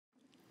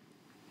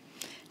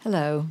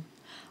Hello,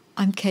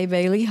 I'm Kay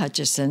Bailey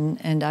Hutchison,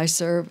 and I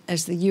serve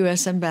as the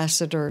U.S.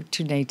 Ambassador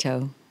to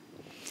NATO.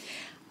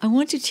 I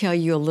want to tell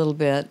you a little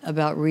bit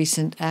about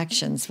recent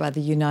actions by the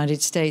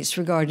United States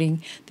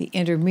regarding the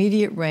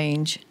Intermediate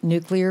Range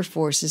Nuclear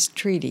Forces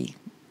Treaty,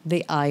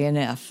 the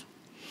INF.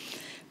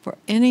 For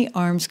any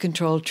arms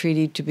control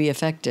treaty to be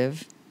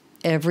effective,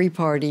 every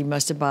party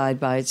must abide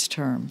by its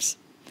terms.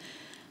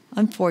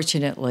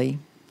 Unfortunately,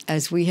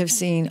 as we have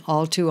seen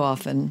all too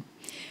often,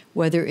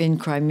 whether in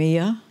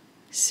Crimea,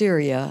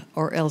 Syria,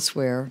 or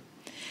elsewhere,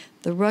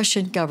 the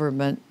Russian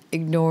government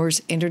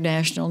ignores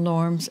international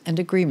norms and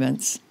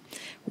agreements,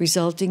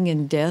 resulting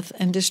in death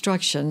and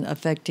destruction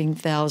affecting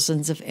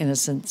thousands of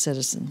innocent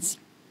citizens.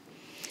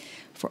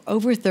 For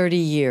over 30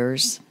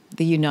 years,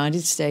 the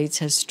United States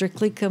has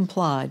strictly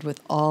complied with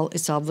all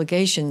its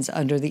obligations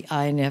under the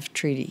INF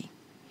Treaty.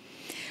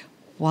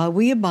 While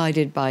we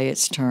abided by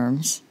its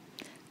terms,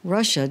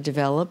 Russia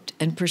developed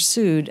and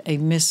pursued a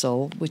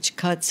missile which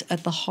cuts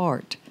at the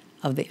heart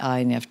of the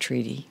INF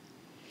Treaty.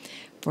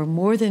 For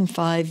more than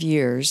 5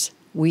 years,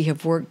 we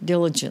have worked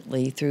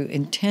diligently through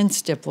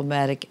intense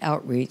diplomatic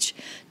outreach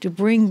to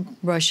bring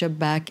Russia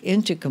back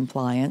into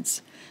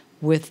compliance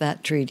with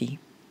that treaty.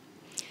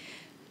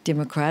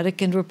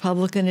 Democratic and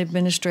Republican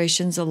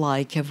administrations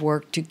alike have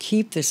worked to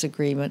keep this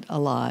agreement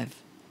alive.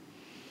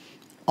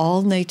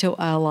 All NATO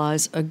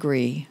allies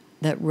agree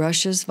that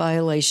Russia's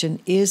violation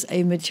is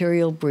a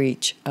material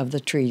breach of the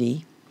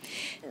treaty,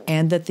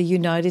 and that the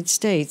United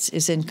States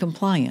is in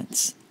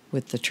compliance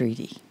with the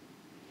treaty.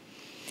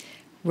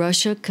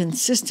 Russia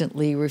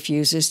consistently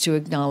refuses to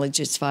acknowledge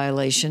its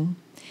violation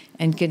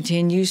and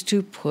continues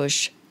to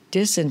push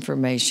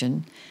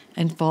disinformation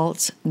and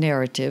false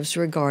narratives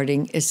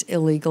regarding its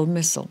illegal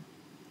missile.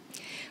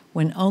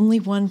 When only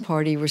one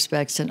party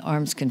respects an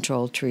arms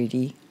control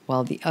treaty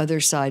while the other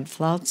side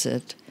flouts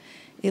it,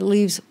 it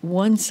leaves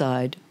one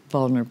side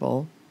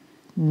vulnerable,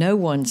 no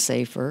one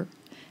safer,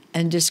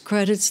 and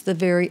discredits the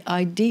very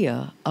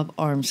idea of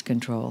arms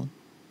control.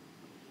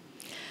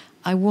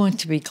 I want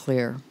to be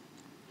clear.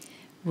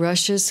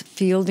 Russia's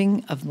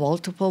fielding of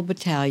multiple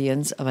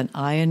battalions of an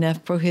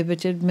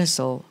INF-prohibited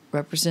missile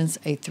represents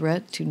a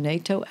threat to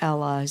NATO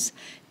allies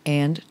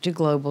and to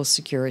global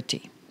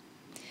security.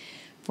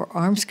 For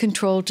arms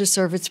control to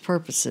serve its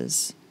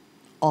purposes,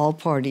 all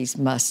parties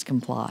must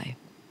comply.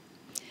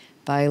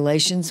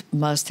 Violations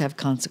must have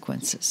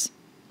consequences.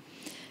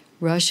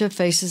 Russia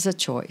faces a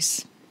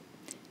choice.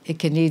 It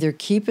can either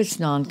keep its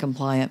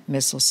non-compliant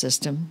missile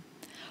system,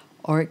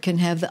 or it can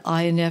have the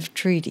INF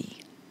Treaty,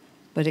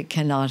 but it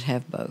cannot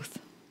have both.